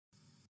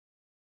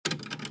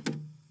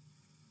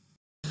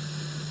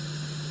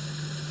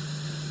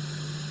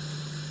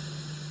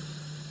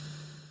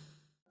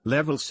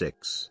Level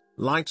 6,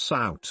 Lights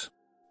Out.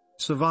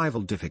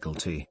 Survival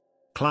difficulty.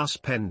 Class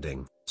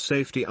pending,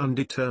 safety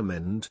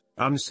undetermined,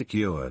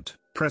 unsecured,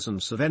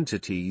 presence of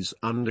entities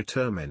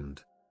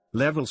undetermined.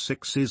 Level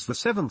 6 is the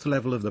 7th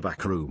level of the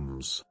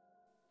Backrooms.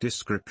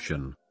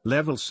 Description: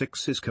 Level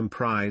 6 is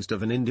comprised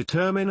of an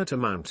indeterminate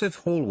amount of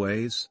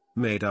hallways,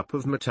 made up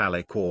of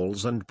metallic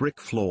walls and brick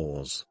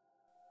floors.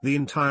 The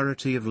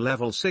entirety of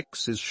Level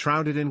 6 is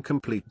shrouded in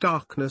complete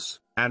darkness,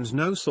 and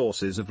no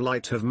sources of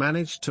light have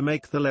managed to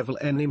make the level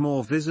any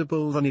more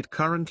visible than it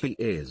currently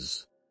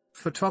is.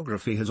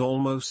 Photography has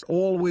almost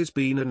always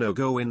been a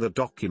no-go in the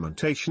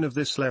documentation of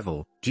this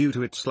level, due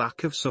to its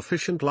lack of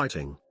sufficient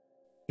lighting.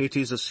 It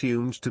is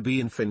assumed to be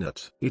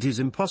infinite. It is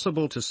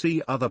impossible to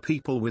see other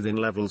people within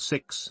Level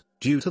 6,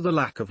 due to the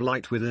lack of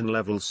light within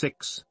Level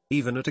 6,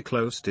 even at a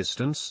close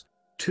distance.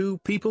 Two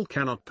people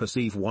cannot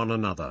perceive one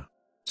another.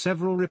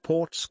 Several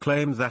reports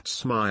claim that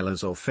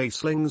smilers or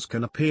facelings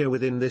can appear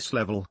within this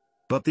level,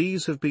 but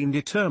these have been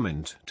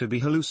determined to be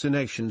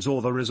hallucinations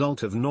or the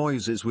result of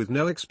noises with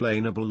no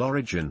explainable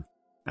origin.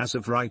 As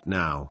of right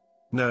now,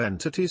 no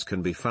entities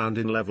can be found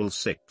in Level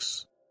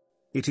 6.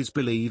 It is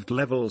believed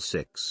Level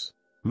 6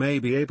 may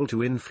be able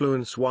to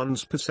influence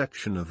one's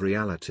perception of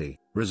reality,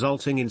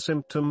 resulting in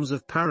symptoms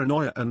of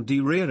paranoia and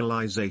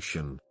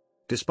derealization.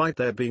 Despite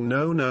there being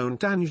no known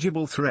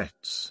tangible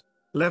threats,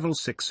 Level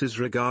 6 is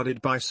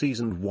regarded by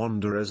seasoned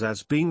wanderers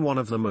as being one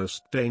of the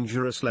most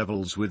dangerous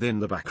levels within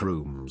the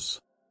Backrooms.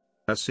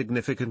 A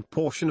significant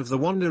portion of the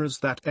wanderers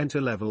that enter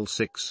Level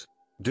 6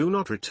 do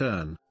not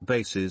return.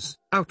 Bases,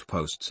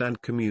 outposts and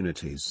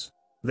communities.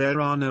 There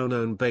are no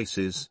known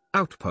bases,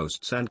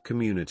 outposts and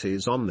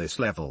communities on this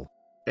level.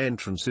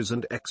 Entrances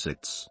and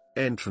exits.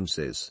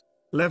 Entrances.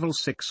 Level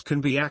 6 can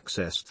be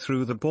accessed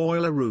through the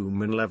boiler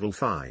room in Level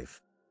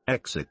 5.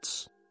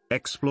 Exits.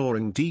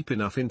 Exploring deep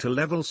enough into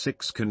Level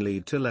 6 can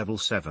lead to Level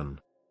 7.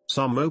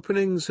 Some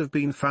openings have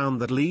been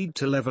found that lead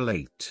to Level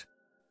 8.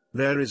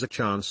 There is a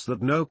chance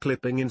that no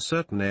clipping in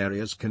certain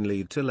areas can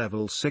lead to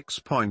Level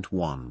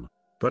 6.1,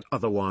 but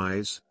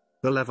otherwise,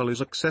 the level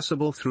is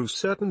accessible through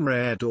certain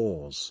rare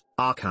doors.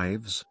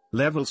 Archives.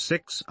 Level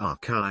 6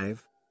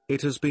 Archive.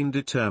 It has been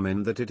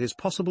determined that it is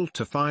possible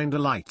to find a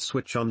light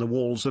switch on the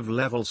walls of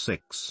Level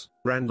 6,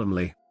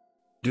 randomly.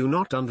 Do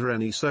not under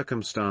any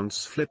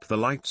circumstance flip the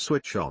light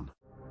switch on.